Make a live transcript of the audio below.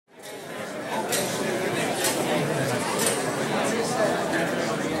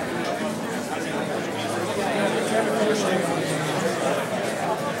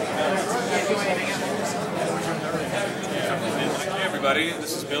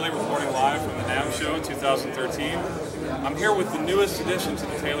Bailey reporting live from the NAMM show in 2013. I'm here with the newest addition to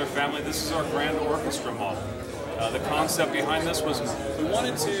the Taylor family. This is our Grand Orchestra model. The concept behind this was we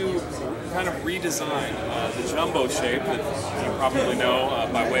wanted to kind of redesign the jumbo shape that you probably know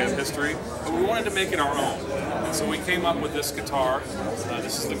by way of history, but we wanted to make it our own. And so we came up with this guitar.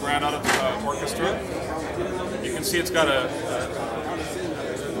 This is the Grand Orchestra. You can see it's got a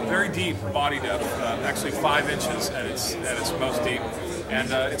very deep body depth, actually 5 inches at its most deep,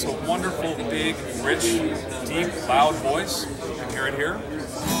 and it's a wonderful, big, rich, deep, loud voice. You can hear it here.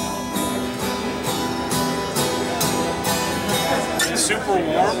 It's super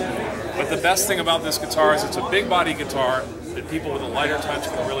warm, but the best thing about this guitar is it's a big body guitar that people with a lighter touch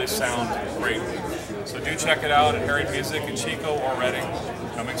can really sound great with. So do check it out at Herreid Music in Chico or Reading.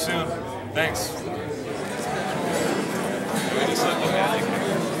 Coming soon. Thanks.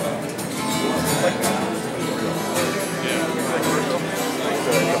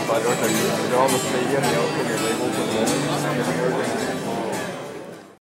 All the stadium, they all put your labels on the